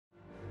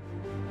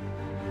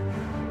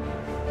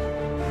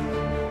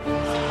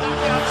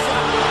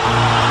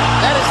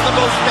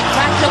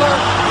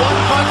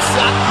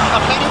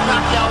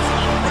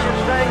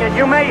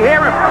You may hear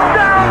him.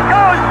 Down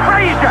goes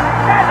Frazier!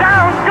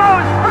 Down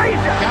goes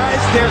Frazier! Guys,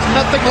 there's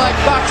nothing like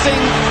boxing,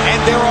 and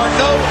there are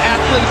no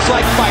athletes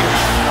like fighters.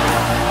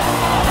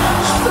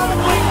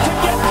 Struggling to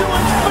get to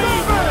his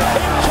feet.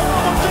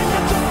 Incredible thing.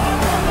 It's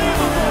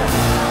unbelievable.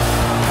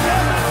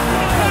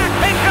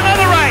 Takes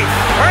another right.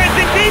 Burns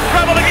in deep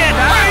trouble again.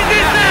 Burns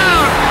is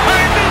down.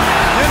 Burns is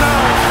down. You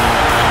know,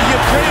 you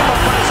dream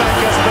of fights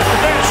like this, but the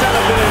man said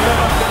it didn't live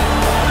up to it.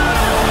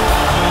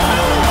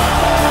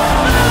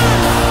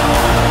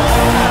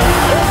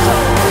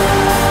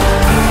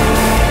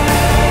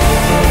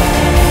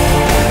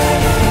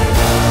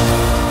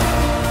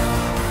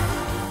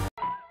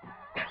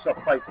 What's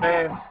up, fight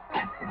fans?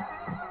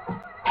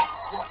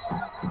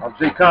 I'm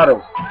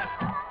J.Cotto.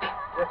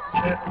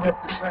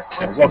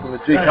 And welcome to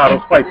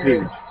J.Cotto's Fight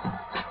Page.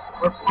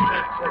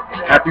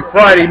 Happy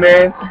Friday,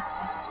 man.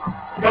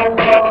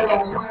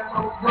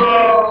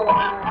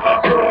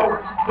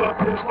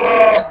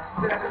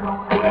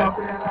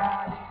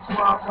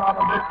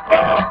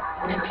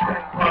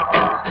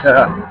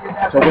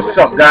 So what's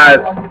up, guys?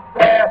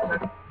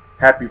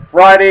 Happy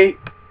Friday.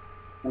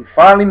 We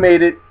finally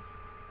made it.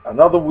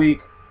 Another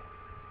week.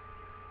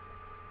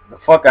 The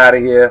fuck out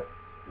of here.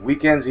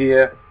 Weekend's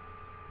here.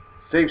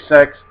 Safe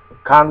sex,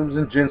 condoms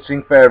and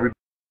ginseng for everybody.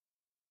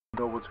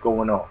 Know what's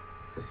going on.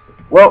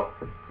 Well,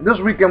 this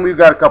weekend we've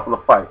got a couple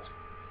of fights.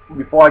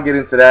 Before I get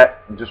into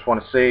that, I just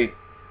want to say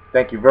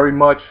thank you very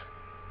much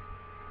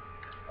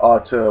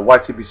to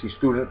YTBC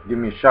student. Give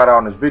me a shout out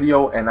on this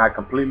video, and I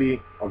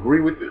completely agree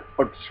with it.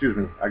 Excuse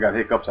me, I got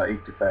hiccups. I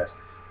ate too fast.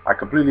 I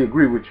completely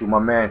agree with you, my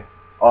man.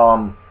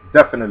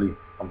 Definitely,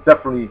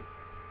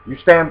 You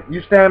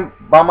stand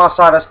by my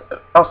side.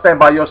 I'll stand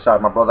by your side,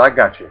 my brother. I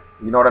got you.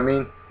 You know what I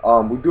mean?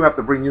 We do have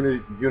to bring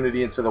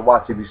unity into the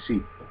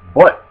YTBC,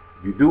 but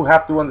you do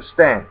have to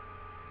understand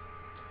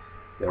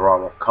there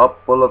are a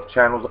couple of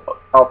channels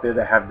out there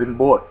that have been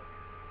bought,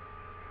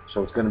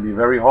 so it's going to be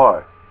very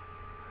hard.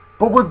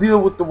 But we'll deal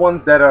with the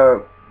ones that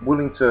are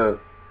willing to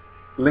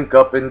link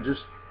up and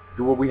just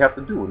do what we have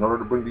to do in order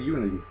to bring the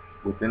unity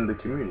within the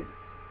community.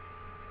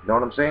 You know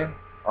what I'm saying?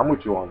 I'm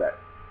with you on that.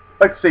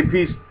 I'd like to say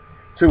peace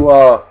to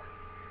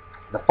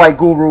the Fight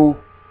Guru,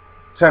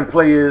 10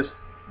 Players,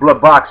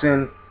 Blood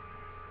Boxing,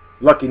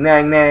 Lucky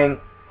Nang Nang,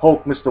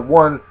 Hulk Mr.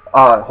 1,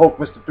 Hulk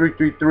Mr.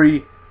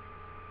 333.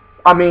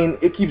 I mean,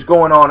 it keeps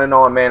going on and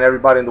on, man.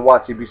 Everybody in the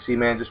YTBC,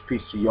 man, just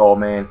peace to y'all,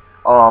 man.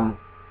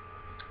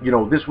 You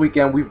know, this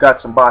weekend we've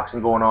got some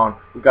boxing going on.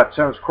 We've got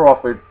Terrence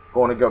Crawford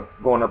going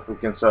up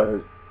against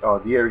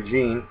De'Aaron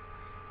Jean.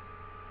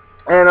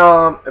 And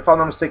if I'm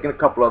not mistaken, a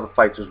couple other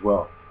fights as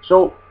well.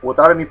 So,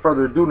 without any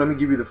further ado, let me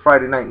give you the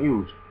Friday night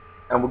news,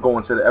 and we'll go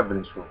into the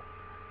evidence room.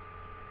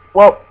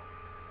 Well,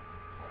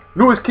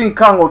 Louis King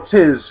Kong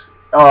Ortiz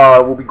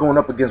will be going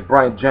up against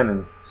Brian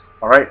Jennings,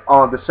 all right,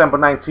 on December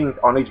 19th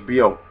on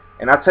HBO.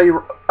 And I'll tell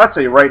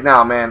you right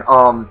now, man,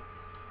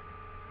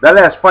 that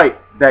last fight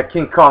that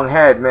King Kong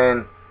had,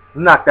 man,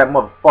 knocked that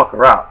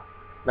motherfucker out.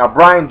 Now,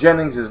 Brian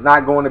Jennings is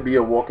not going to be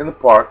a walk in the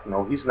park.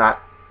 No, he's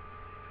not.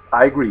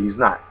 I agree, he's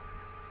not.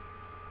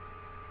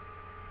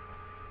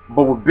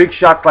 But with big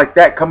shots like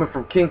that coming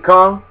from King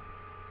Kong,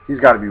 he's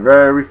got to be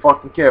very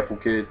fucking careful,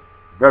 kid.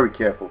 Very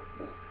careful.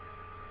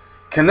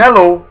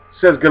 Canelo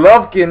says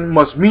Golovkin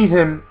must meet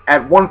him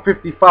at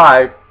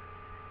 155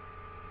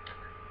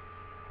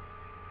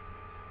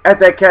 at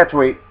that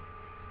catchweight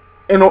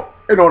in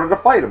order to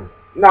fight him.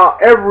 Now,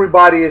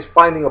 everybody is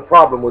finding a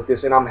problem with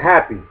this, and I'm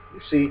happy,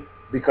 you see,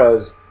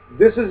 because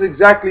this is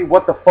exactly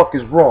what the fuck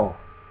is wrong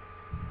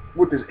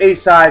with this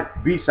A-side,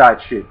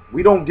 B-side shit.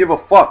 We don't give a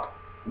fuck.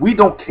 We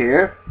don't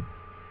care.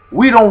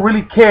 We don't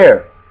really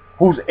care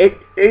who's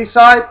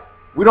A-side.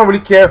 We don't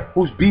really care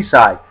who's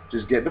B-side.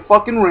 Just get in the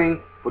fucking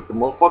ring, put the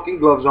motherfucking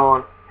gloves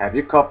on, have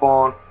your cup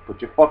on,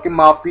 put your fucking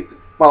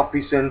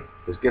mouthpiece in.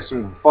 Let's get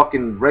some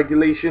fucking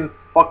regulation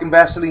fucking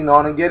Vaseline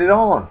on and get it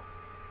on.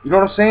 You know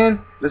what I'm saying?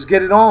 Let's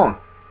get it on.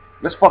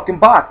 Let's fucking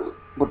box.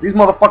 But these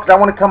motherfuckers, I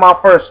want to come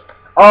out first.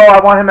 Oh,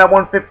 I want him at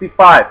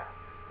 155.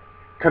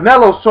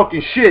 Canelo's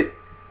talking shit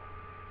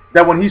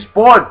that when he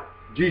sparred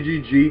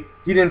GGG,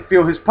 he didn't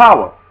feel his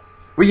power.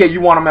 But yeah,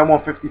 you want him at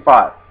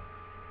 155.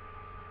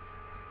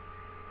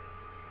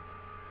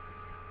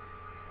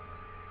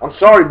 I'm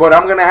sorry, but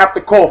I'm going to have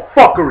to call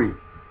fuckery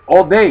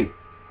all day.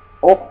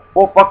 All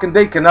fucking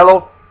day,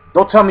 Canelo.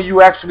 Don't tell me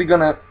you actually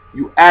gonna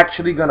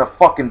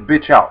fucking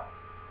bitch out.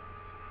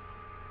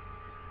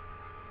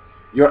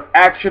 You're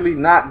actually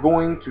not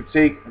going to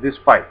take this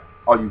fight.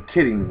 Are you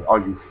kidding me? Are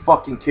you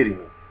fucking kidding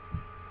me?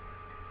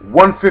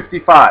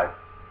 155.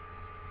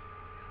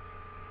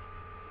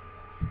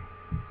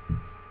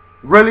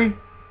 Really?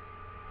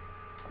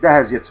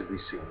 That has yet to be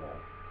seen, man.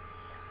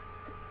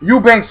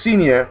 Eubank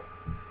Sr.,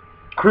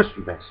 Chris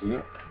Eubank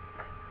Sr.,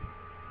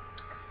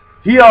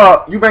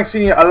 Eubank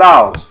Sr.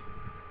 allows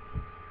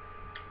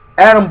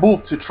Adam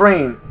Booth to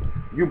train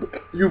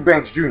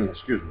Eubanks Jr.,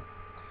 excuse me.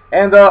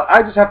 And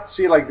I just have to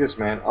see it like this,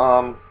 man.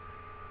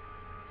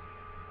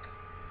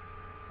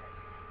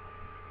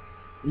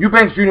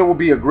 Eubanks Jr. will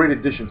be a great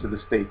addition to the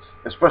States,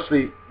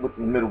 especially with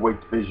the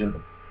middleweight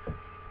division.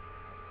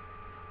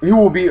 he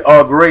will be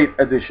a great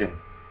addition,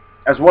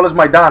 as well as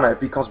Maidana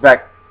if he comes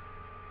back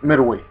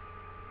middleweight.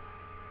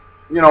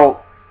 You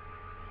know,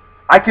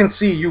 I can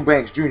see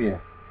Eubanks Jr.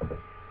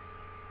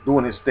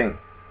 doing his thing.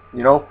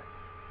 You know,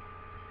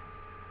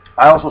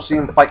 I also see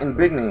him fighting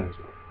big names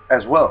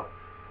as well.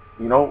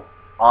 You know,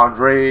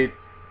 Andrade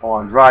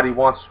or Andrade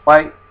wants to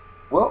fight.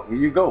 Well, here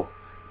you go.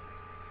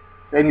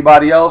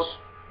 Anybody else?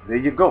 There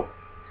you go.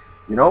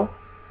 You know?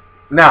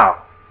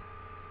 Now,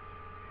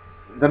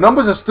 the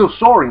numbers are still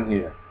soaring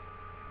here.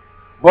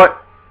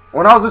 But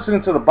when I was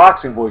listening to the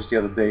Boxing Voice the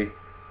other day,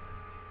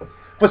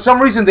 for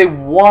some reason they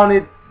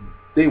wanted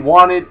the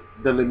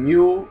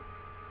Lemieux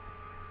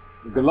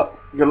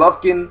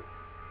Golovkin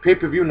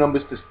pay-per-view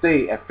numbers to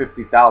stay at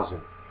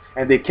 50,000.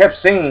 And they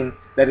kept saying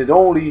that it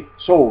only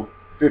sold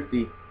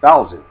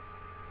 50,000.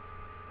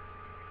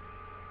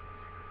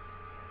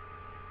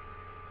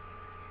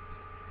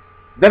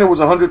 Then it was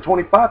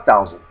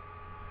 125,000.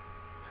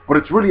 But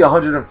it's really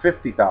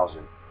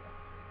 150,000.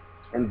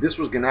 And this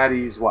was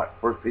Gennady's, what,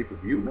 first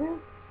pay-per-view, man?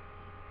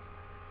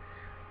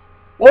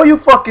 All you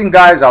fucking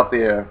guys out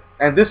there,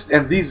 and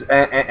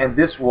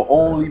this will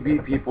only be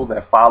people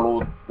that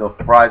follow the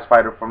prize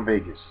fighter from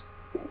Vegas.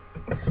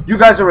 You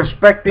guys are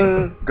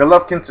expecting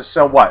Golovkin to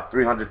sell what?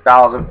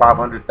 300,000,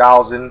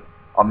 500,000,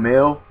 a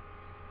mil?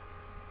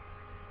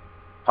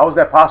 How is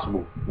that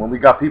possible when we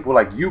got people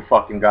like you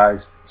fucking guys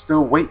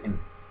still waiting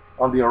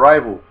on the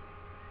arrival?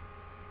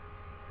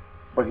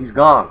 But he's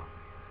gone.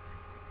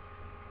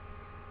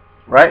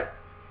 Right?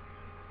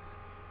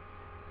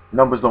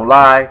 Numbers don't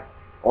lie.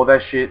 All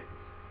that shit.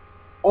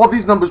 All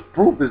these numbers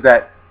prove is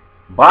that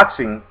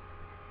boxing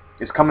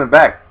is coming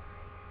back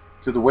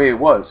to the way it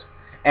was.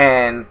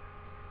 And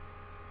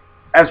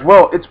as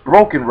well, it's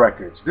broken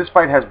records. This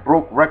fight has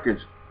broke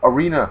records,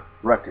 arena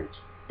records,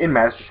 in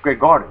Madison Square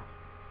Garden.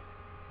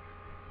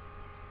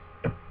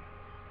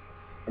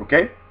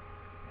 Okay?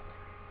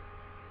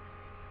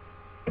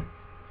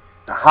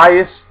 The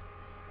highest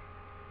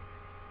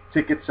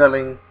ticket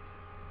selling,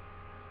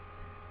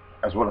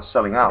 as well as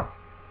selling out,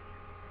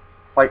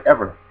 fight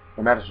ever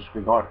in Madison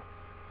Square Garden.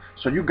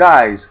 So you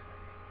guys,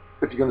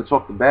 if you're going to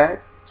talk the bad,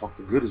 talk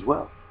the good as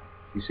well.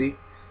 You see?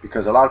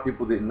 Because a lot of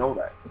people didn't know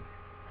that.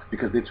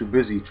 Because they're too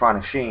busy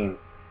trying to shame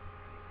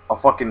a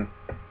fucking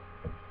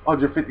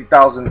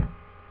 150,000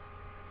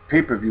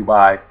 pay-per-view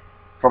buy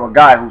from a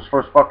guy whose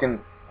first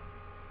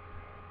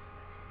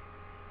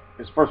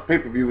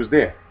pay-per-view was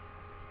there.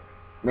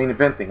 Main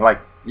eventing. Like,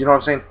 you know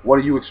what I'm saying? What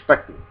are you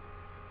expecting?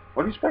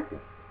 What are you expecting?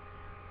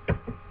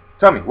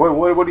 Tell me, what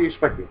are you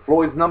expecting?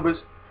 Floyd's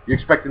numbers? You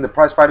expecting the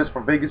prize fighters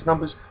from Vegas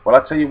numbers? Well,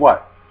 I'll tell you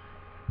what.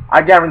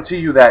 I guarantee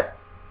you that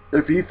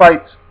if he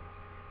fights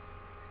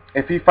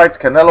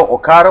Canelo or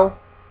Cotto,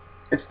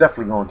 it's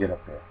definitely going to get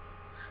up there.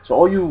 So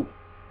all you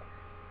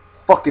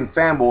fucking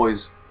fanboys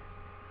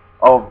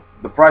of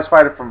the prize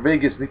fighter from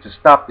Vegas need to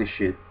stop this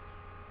shit.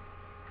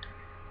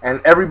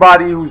 And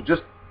everybody who's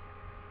just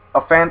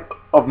a fan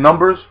of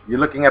numbers, you're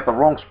looking at the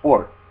wrong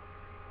sport.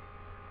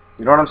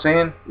 You know what I'm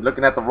saying? You're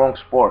looking at the wrong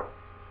sport.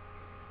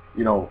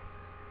 You know,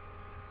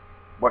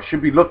 what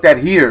should be looked at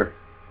here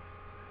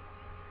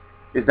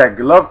is that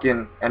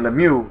Golovkin and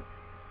Lemieux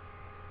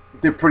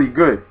did pretty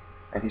good.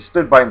 And he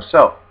stood by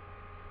himself.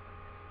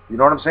 You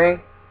know what I'm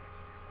saying?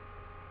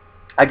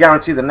 I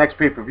guarantee the next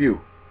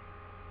pay-per-view,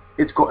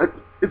 it's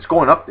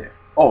going up there.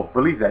 Oh,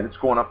 believe that, it's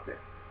going up there.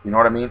 You know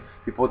what I mean?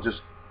 People are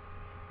just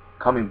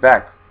coming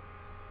back.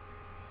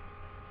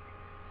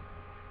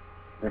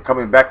 They're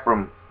coming back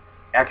from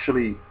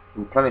actually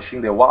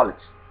replenishing their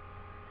wallets.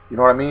 You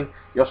know what I mean?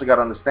 You also got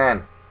to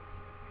understand,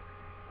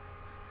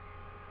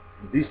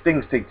 these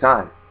things take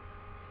time.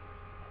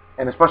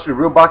 And especially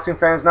real boxing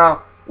fans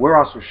now, we're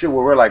on some shit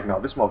where we're like, no,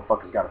 this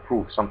motherfucker's got to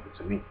prove something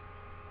to me.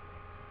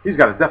 He's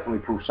got to definitely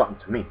prove something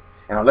to me.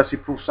 And unless he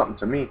proves something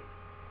to me,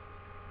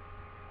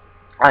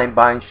 I ain't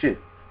buying shit.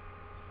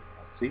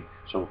 See?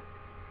 So,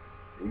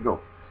 there you go.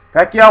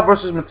 Pacquiao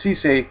versus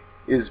Matisse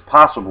is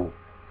possible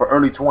for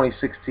early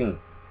 2016.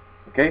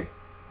 Okay?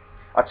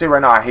 I'll tell you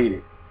right now, I hate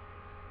it.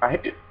 I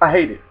hate it. I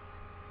hate it.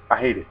 I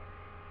hate it.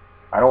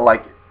 I don't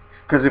like it.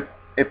 Because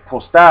if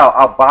Postal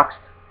outboxed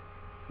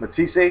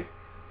Matisse,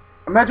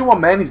 imagine what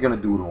Manny's going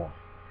to do to him.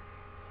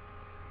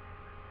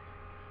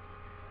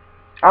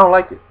 I don't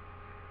like it.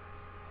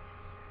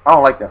 I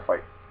don't like that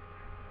fight.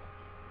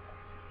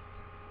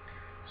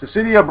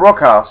 Cecilia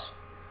Brockhouse,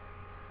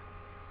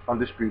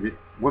 undisputed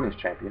women's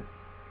champion,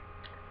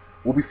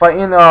 will be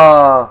fighting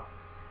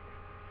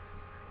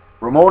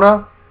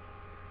Ramona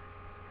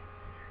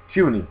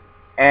Cuney.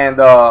 And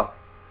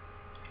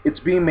it's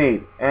being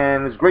made.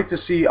 And it's great to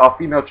see our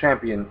female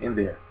champion in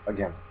there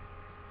again.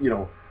 You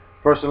know,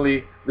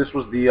 personally, this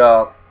was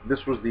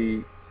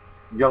the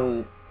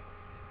young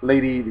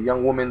lady, the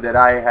young woman that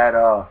I had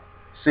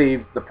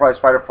saved the prize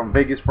fighter from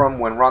Vegas from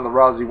when Ronda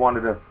Rousey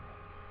wanted to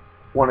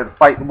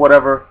fight and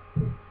whatever.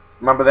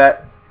 Remember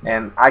that?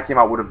 And I came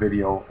out with a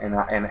video and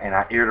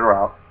I aired her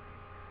out.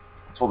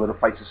 I told her to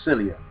fight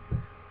Cecilia.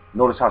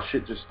 Notice how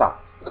shit just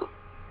stopped.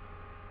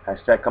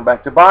 Hashtag come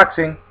back to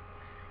boxing.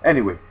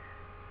 Anyway,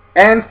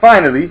 and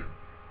finally,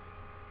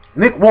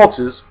 Nick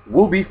Walters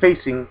will be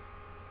facing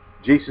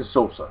Jason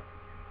Sosa.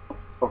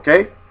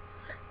 Okay?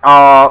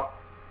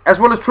 As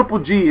well as Triple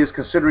G is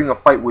considering a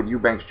fight with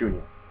Eubanks Jr.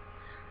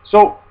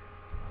 So,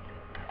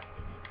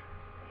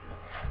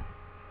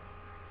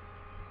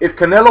 if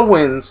Canelo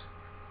wins,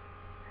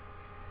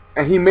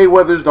 and he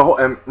Mayweather's the whole,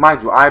 and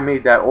mind you, I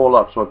made that all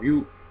up. So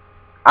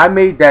I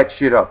made that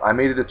shit up. I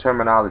made it a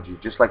terminology,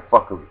 just like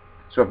fuckery.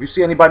 So if you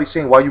see anybody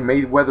saying why you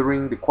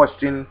Mayweathering the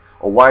question,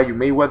 or why are you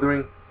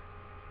Mayweathering,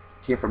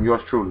 came from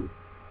yours truly.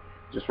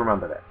 Just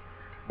remember that.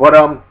 But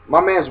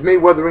my man's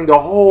Mayweathering the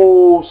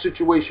whole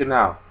situation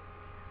now.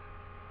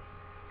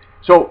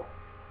 So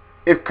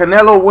if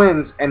Canelo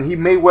wins and he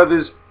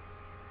Mayweather's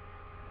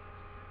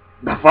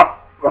the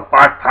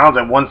 5 pounds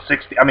at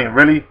 160, I mean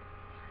really,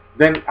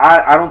 then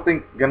I don't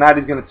think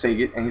Gennady's gonna take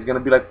it, and he's gonna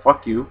be like,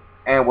 fuck you.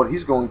 And what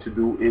he's going to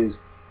do is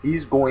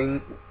he's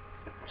going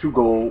to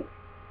go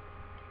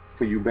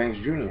for Eubanks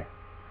Jr.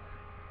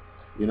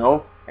 You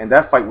know, and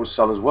that fight will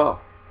sell as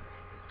well.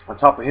 On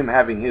top of him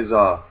having his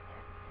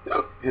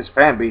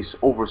fan base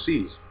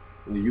overseas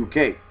in the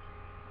UK,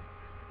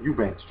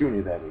 Eubanks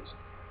Jr. that is.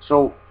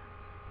 So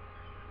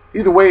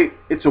either way,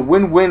 it's a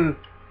win-win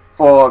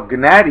for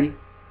Gennady.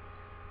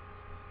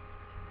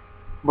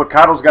 But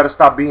Cotto's got to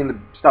stop being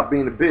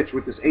the bitch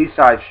with this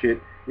A-side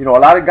shit. You know, a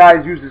lot of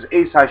guys use this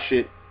A-side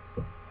shit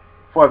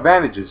for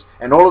advantages,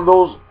 and all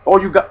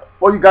you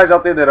guys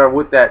out there that are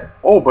with that.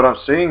 Oh, but I'm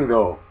saying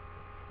though,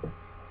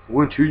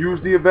 wouldn't you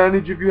use the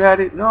advantage if you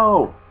had it?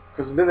 No,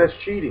 because then that's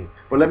cheating.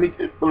 But let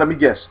me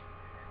guess,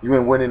 you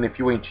ain't winning if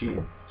you ain't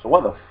cheating. So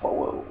what the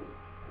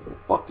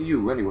fuck are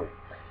you anyway?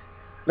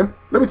 Let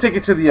me take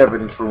you to the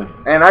evidence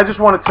room, and I just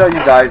want to tell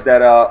you guys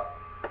that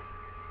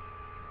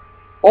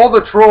all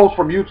the trolls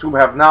from YouTube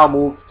have now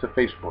moved to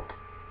Facebook.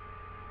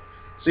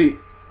 See,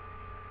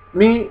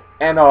 me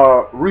and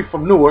Reef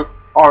from Newark,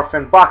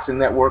 RFN Boxing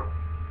Network,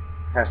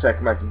 hashtag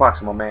Come Back to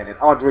Boxing, my man, and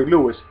Andre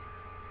Lewis,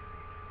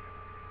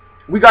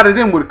 we got it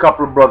in with a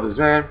couple of brothers,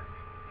 man,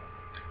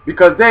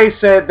 because they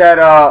said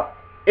that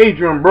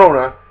Adrian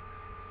Broner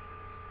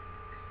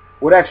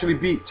would actually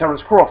beat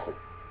Terence Crawford.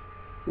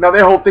 Now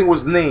their whole thing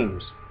was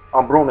names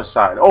on Broner's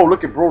side. Oh,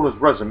 look at Broner's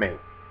resume.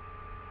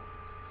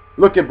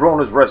 Look at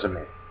Broner's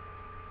resume.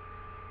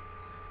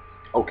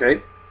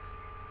 Okay.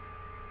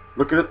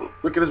 Look at it.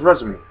 Look at his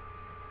resume.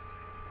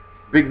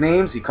 Big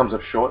names, he comes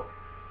up short.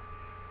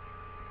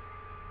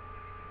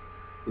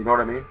 You know what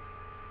I mean?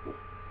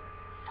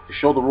 His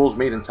shoulder rolls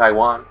made in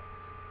Taiwan.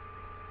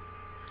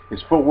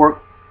 His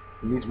footwork,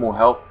 he needs more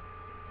help.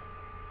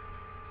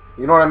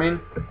 You know what I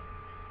mean?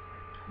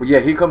 But yeah,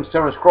 here comes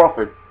Terence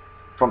Crawford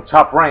from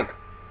Top Rank,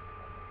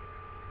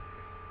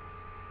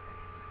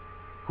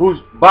 who's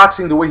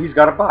boxing the way he's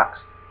got to box.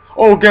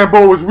 Oh,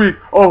 Gamboa is weak.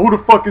 Oh, who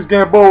the fuck is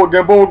Gamboa?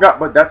 Gamboa got...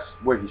 But that's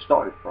where he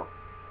started from.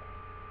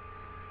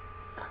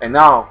 And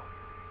now,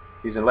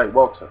 he's in light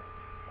welter.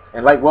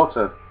 And light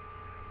welter,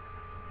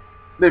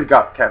 they've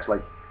got cats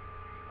like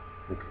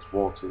Nicholas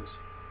Walters,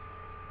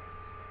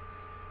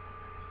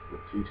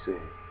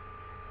 Matisse.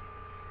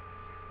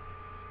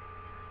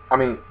 I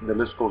mean, the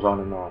list goes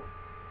on and on.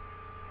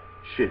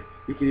 Shit,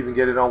 he could even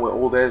get it on with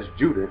old ass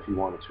Judah if he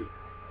wanted to.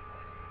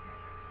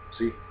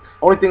 See?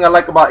 Only thing I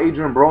like about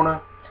Adrian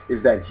Broner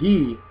is that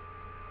he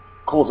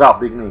calls out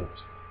big names.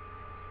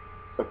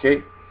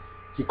 Okay?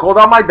 He called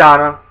out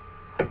Maidana.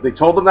 They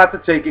told him not to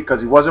take it because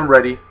he wasn't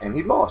ready, and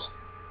he lost.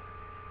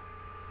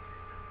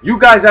 You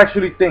guys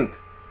actually think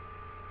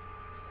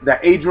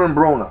that Adrian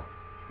Broner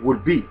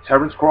would beat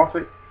Terence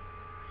Crawford?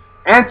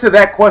 Answer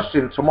that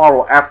question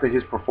tomorrow after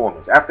his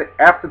performance.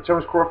 After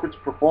Terence Crawford's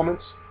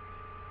performance,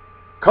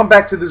 come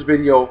back to this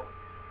video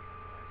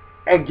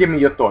and give me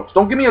your thoughts.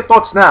 Don't give me your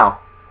thoughts now.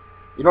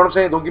 You know what I'm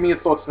saying? Don't give me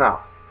your thoughts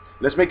now.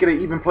 Let's make it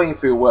an even playing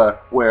field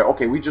where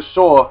okay, we just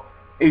saw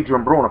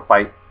Adrian Broner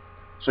fight,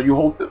 so you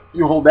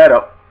hold that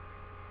up,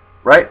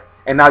 right?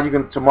 And now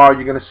tomorrow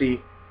you're gonna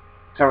see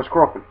Terence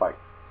Crawford fight.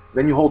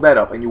 Then you hold that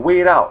up and you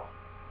weigh it out.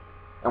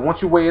 And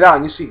once you weigh it out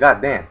and you see,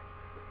 goddamn.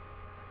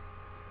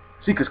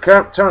 See, because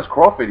Terence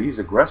Crawford, he's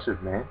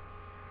aggressive, man.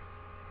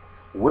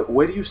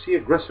 Where do you see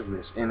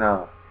aggressiveness in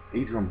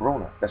Adrian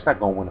Broner? That's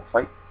not gonna win a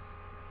fight.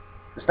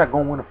 That's not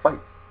gonna win a fight.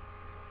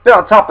 Then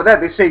on top of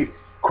that, they say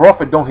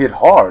Crawford don't hit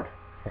hard.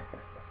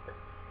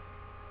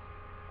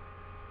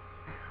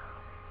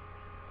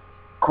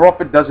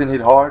 Crawford doesn't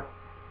hit hard?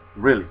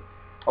 Really?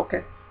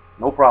 Okay,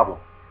 no problem.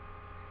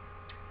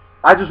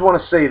 I just want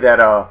to say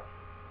that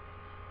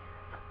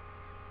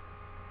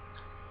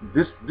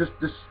this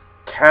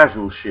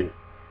casual shit,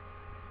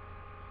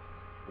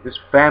 this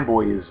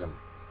fanboyism,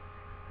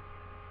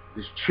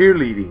 this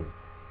cheerleading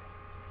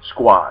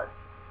squad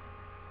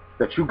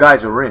that you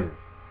guys are in,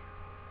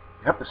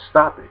 you have to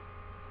stop it.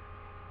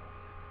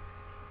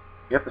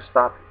 You have to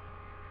stop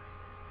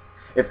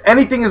it. If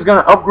anything is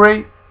going to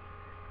upgrade,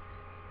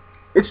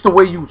 it's the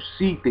way you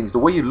see things, the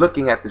way you're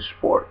looking at this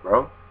sport,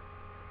 bro.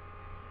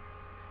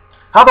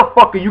 How the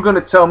fuck are you going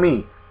to tell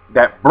me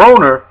that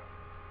Broner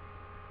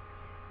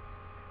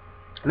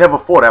never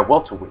fought at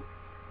welterweight?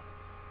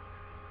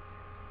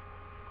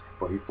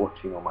 But he fought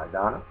Chino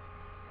Maidana.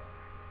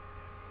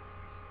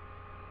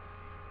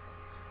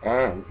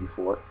 and he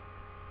fought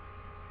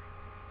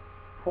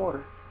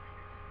Porter.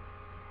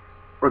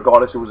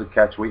 Regardless, it was a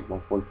catchweight,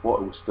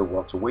 144. It was still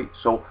welterweight.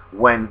 So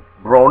when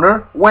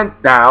Broner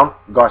went down,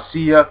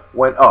 Garcia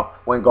went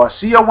up. When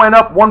Garcia went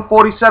up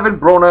 147,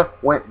 Broner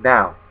went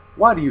down.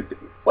 Why do you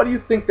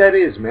think that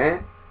is,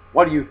 man?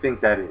 Why do you think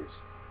that is?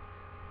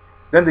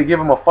 Then they give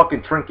him a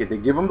fucking trinket. They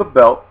give him the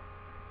belt.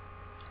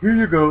 Here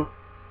you go.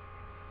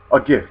 A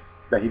gift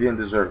that he didn't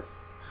deserve.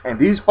 And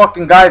these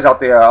fucking guys out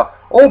there,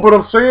 oh, but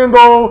I'm saying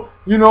though,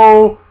 you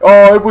know,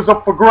 it was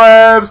up for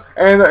grabs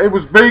and it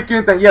was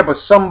vacant. And yeah, but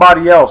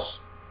somebody else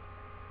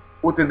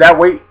within that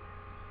weight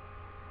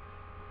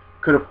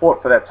could have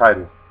fought for that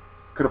title.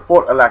 Could have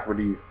fought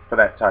Alacrity for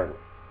that title.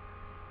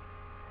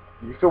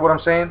 You feel what I'm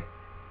saying?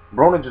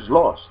 Broner just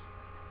lost.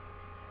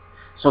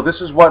 So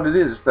this is what it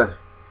is. It's the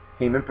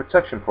Heyman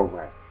Protection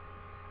Program.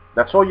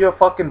 That's all your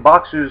fucking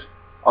boxers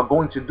are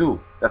going to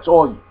do. That's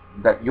all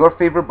that your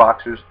favorite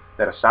boxers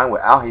that are signed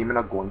with Al Heyman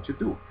are going to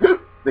do.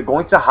 They're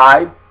going to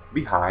hide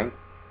behind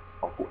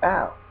Uncle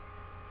Al.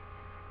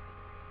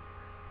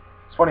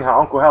 It's funny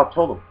how Uncle Al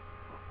told him,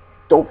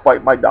 don't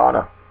fight my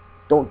Donna.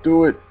 Don't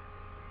do it.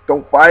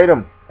 Don't fight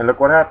him. And look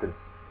what happened.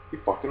 He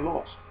fucking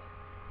lost.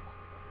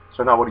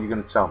 So now what are you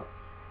going to tell me?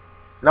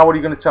 Now what are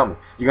you going to tell me?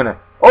 You're going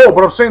to, oh,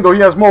 but I'm saying though he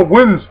has more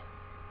wins.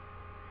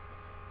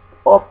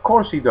 Of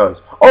course he does.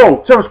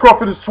 Oh, Terrence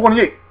Crawford is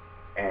 28.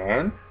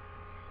 And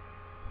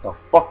the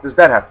fuck does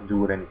that have to do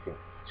with anything?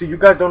 See, you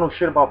guys don't know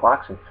shit about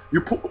boxing.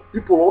 You pull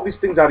all these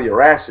things out of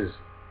your asses.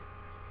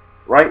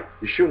 Right?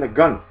 You're shooting a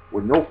gun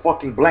with no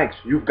fucking blanks.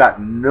 You've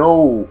got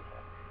no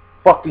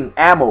fucking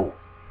ammo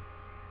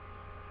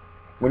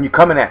when you're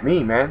coming at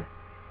me, man.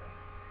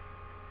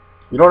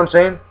 You know what I'm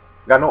saying?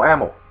 Got no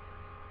ammo.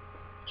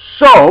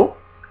 So,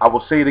 I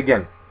will say it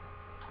again.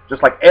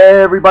 Just like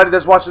everybody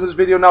that's watching this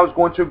video now is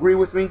going to agree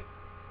with me.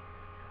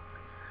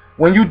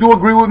 When you do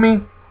agree with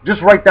me,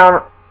 just write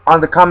down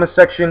on the comment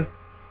section,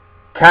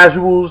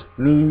 casuals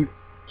need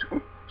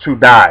to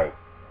die.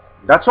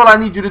 That's all I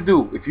need you to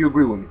do if you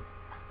agree with me.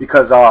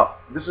 Because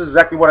this is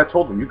exactly what I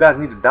told them. You guys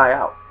need to die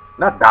out.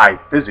 Not die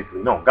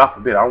physically. No, God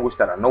forbid. I don't wish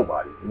that on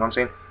nobody. You know what I'm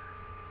saying?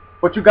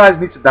 But you guys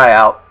need to die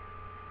out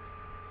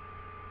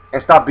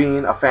and stop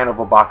being a fan of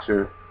a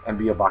boxer and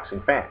be a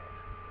boxing fan.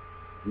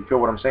 You feel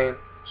what I'm saying?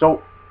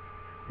 So,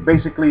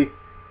 basically,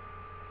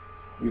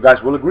 you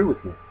guys will agree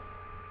with me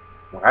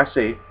when I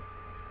say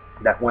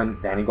that when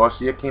Danny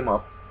Garcia came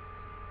up,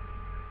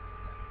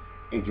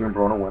 Adrian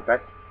Broner went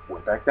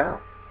back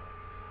down.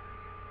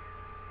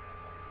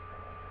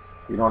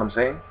 You know what I'm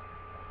saying?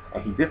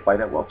 And he did fight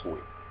at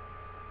welterweight,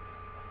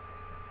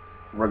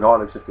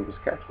 regardless if it was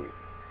catchweight.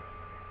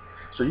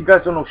 So you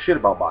guys don't know shit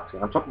about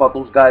boxing. I'm talking about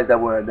those guys that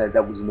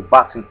was in the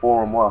boxing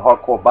forum or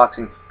hardcore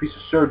boxing. Piece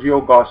of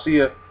Sergio Garcia.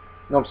 You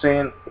know what I'm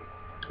saying?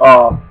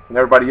 And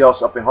everybody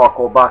else up in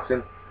hardcore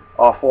boxing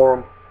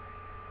forum.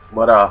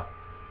 But I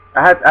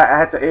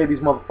had to air these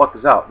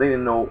motherfuckers out. They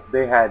didn't know.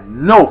 They had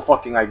no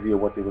fucking idea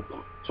what they were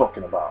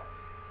talking about.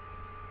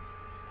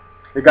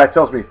 The guy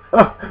tells me,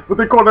 but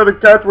they call that a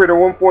catchweight at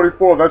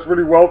 144. That's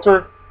really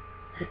welter.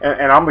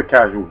 And I'm the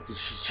casual.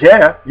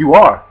 Yeah, you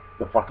are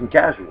the fucking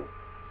casual.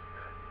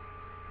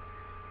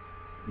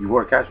 You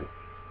were a casual.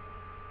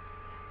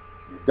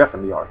 You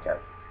definitely are a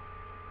casual.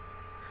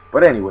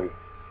 But anyway,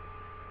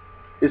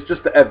 it's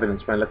just the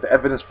evidence, man. Let the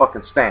evidence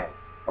fucking stand.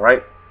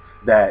 Alright?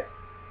 That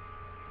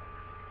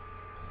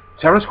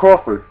Terrence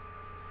Crawford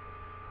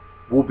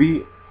will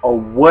be a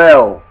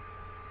well-rounded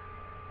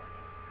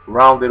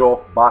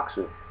off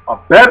boxer. A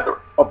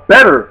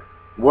better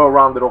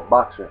well-rounded off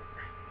boxer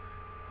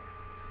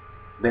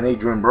than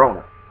Adrian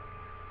Broner.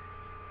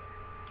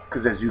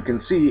 Because as you can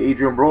see,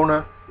 Adrian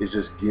Broner is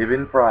just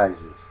giving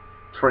prizes,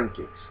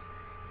 trinkets.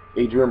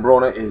 Adrian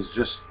Broner is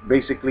just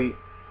basically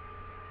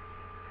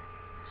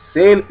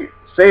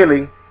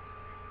sailing.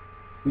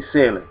 He's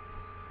sailing.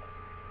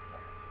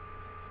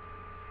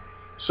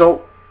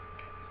 So,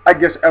 I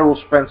guess Errol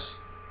Spence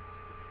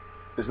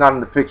is not in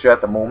the picture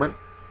at the moment,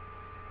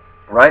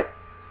 right?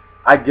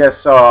 I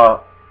guess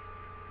other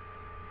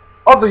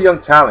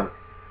young talent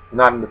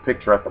not in the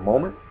picture at the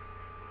moment,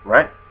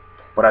 right?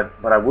 But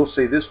I will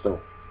say this though.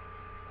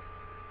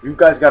 You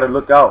guys got to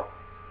look out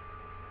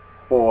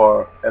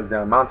for El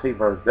Diamante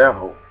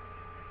Verdejo.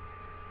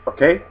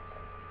 Okay?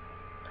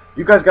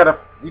 You guys got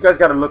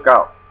to look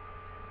out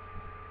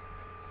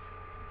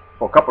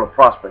for a couple of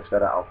prospects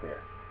that are out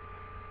there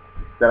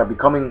that are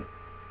becoming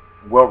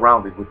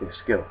well-rounded with their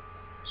skill.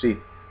 See,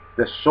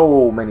 there's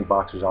so many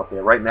boxers out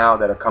there right now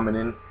that are coming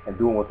in and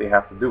doing what they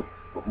have to do.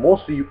 But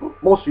most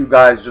of you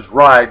guys just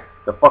ride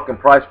the fucking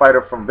prize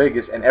fighter from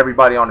Vegas and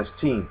everybody on his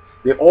team.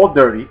 They're all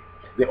dirty.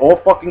 They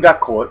all fucking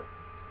got caught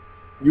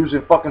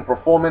using fucking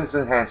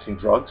performance-enhancing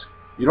drugs.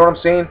 You know what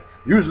I'm saying?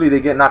 Usually they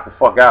get knocked the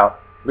fuck out.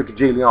 Look at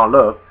J. Leon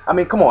Love. I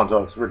mean, come on,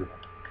 dogs, really.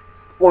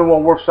 The only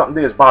one worth something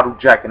there is Badu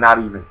Jack, and not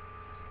even.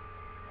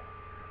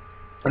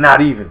 And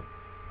not even.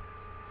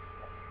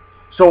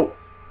 So,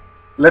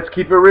 let's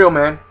keep it real,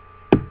 man.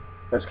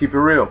 Let's keep it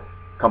real.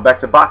 Come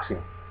back to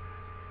boxing.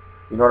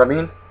 You know what I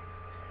mean?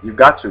 You've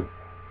got to.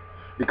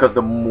 Because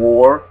the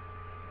more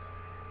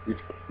you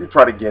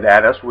try to get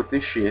at us with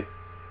this shit,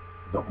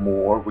 the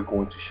more we're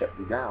going to shut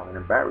you down and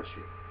embarrass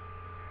you.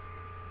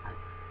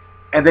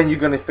 And then you're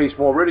going to face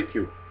more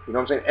ridicule. You know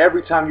what I'm saying?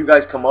 Every time you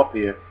guys come up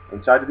here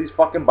inside of these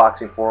fucking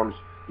boxing forums,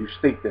 you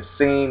state the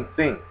same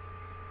thing.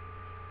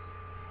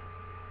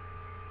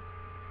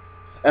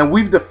 And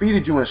we've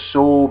defeated you in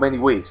so many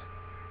ways.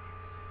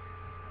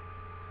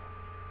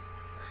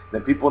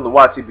 Then people in the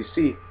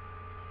YTBC,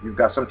 you've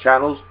got some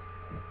channels,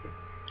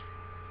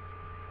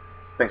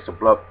 thanks to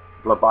Blood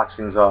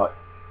Boxing's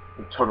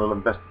internal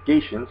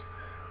investigations,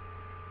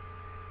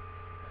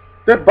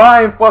 they're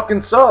buying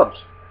fucking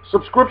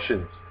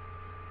subscriptions.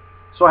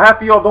 So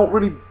half of y'all don't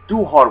really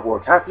do hard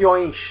work. Half of y'all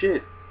ain't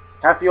shit.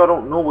 Half of y'all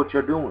don't know what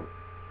you're doing.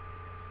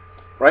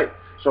 Right?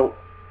 So,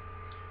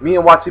 me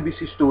and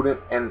YTBC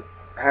Student and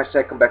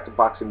hashtag Come Back to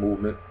Boxing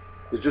Movement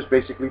is just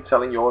basically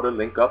telling y'all to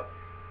link up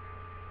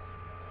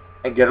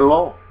and get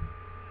along.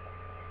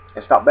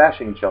 And stop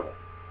bashing each other.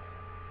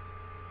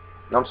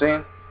 You know what I'm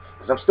saying?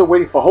 Because I'm still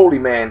waiting for Holy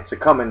Man to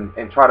come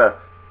and try to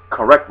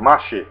correct my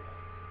shit.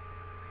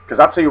 Because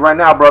I'll tell you right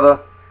now, brother,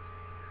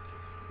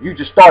 you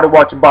just started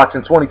watching boxing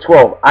in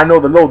 2012. I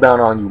know the lowdown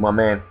on you, my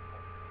man.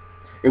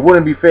 It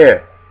wouldn't be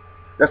fair.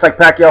 That's like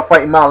Pacquiao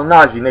fighting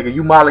Malignaggi, nigga.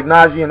 You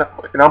Malignaggi and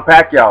I'm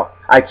Pacquiao.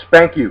 I'd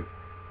spank you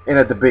in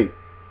a debate.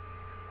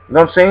 You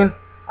know what I'm saying?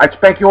 I'd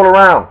spank you all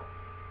around.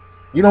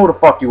 You know who the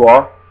fuck you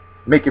are.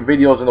 Making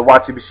videos in the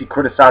YTBC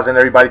criticizing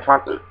everybody,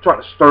 trying to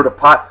stir the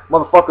pot.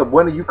 Motherfucker,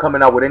 when are you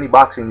coming out with any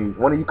boxing news?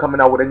 When are you coming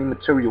out with any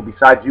material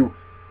besides you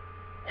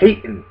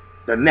hating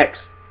the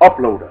next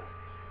uploader?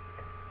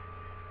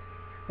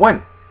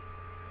 When?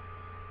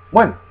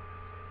 When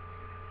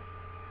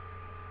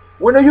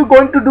are you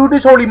going to do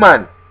this, Holy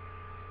Man?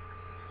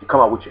 You come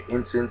out with your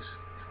incense,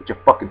 with your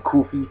fucking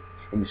kufi,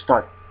 and you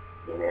start,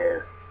 you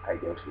know, I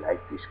don't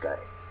like this guy.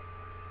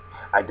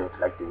 I don't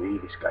like the way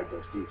this guy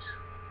does this.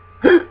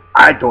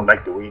 I don't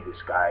like the way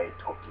this guy is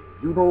talking.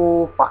 You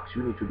know, Fox,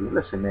 you need to do.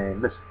 Listen,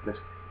 man, listen.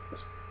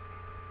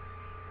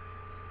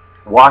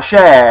 Wash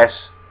your ass,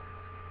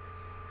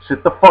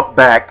 sit the fuck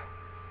back,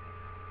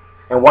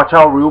 and watch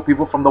how real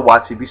people from the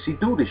YTBC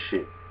do this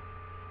shit.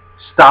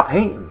 Stop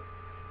hating.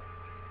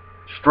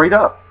 Straight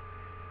up.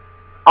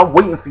 I'm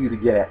waiting for you to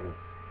get at me.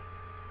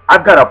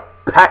 I've got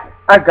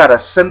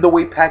a send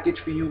away package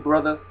for you,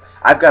 brother.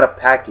 I've got a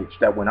package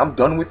that when I'm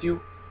done with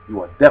you,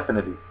 you are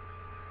definitely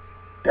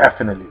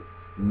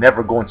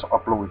never going to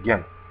upload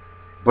again.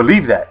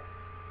 Believe that.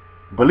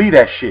 Believe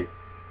that shit.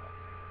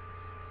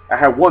 I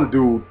had one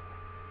dude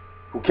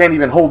who can't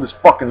even hold his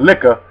fucking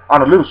liquor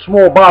on a little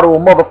small bottle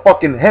of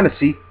motherfucking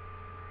Hennessy.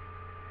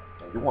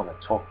 You want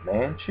to talk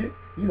man shit?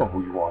 You know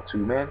who you are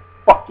too, man.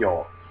 Fuck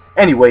y'all.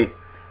 Anyway,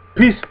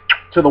 peace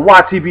to the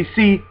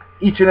YTBC.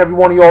 Each and every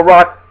one of y'all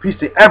rock. Peace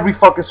to every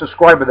fucking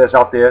subscriber that's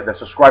out there that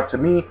subscribed to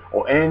me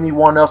or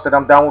anyone else that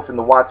I'm down with in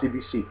the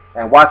YTBC.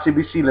 And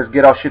YTBC, let's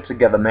get our shit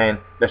together, man.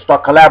 Let's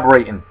start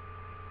collaborating.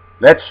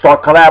 Let's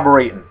start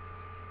collaborating.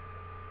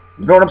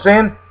 You know what I'm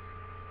saying?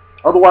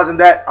 Otherwise than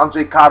that, I'm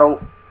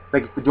J.Cotto.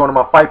 Thank you for joining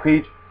my fight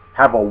page.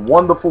 Have a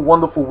wonderful,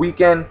 wonderful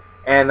weekend.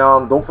 And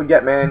don't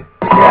forget, man.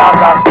 Yeah, I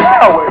got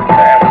power,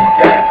 man.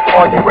 Yeah,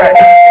 are you ready?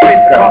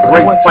 Got a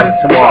great fight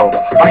tomorrow.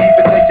 I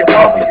even think you're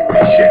loving you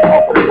and shit.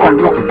 I'm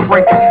looking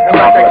drinking, and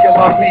I think you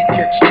love me,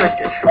 get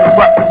stinking. And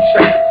rapping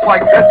shit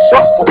like that,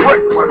 just for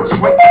break when it's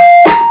swinging.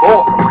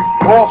 All three,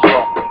 all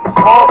something,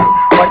 all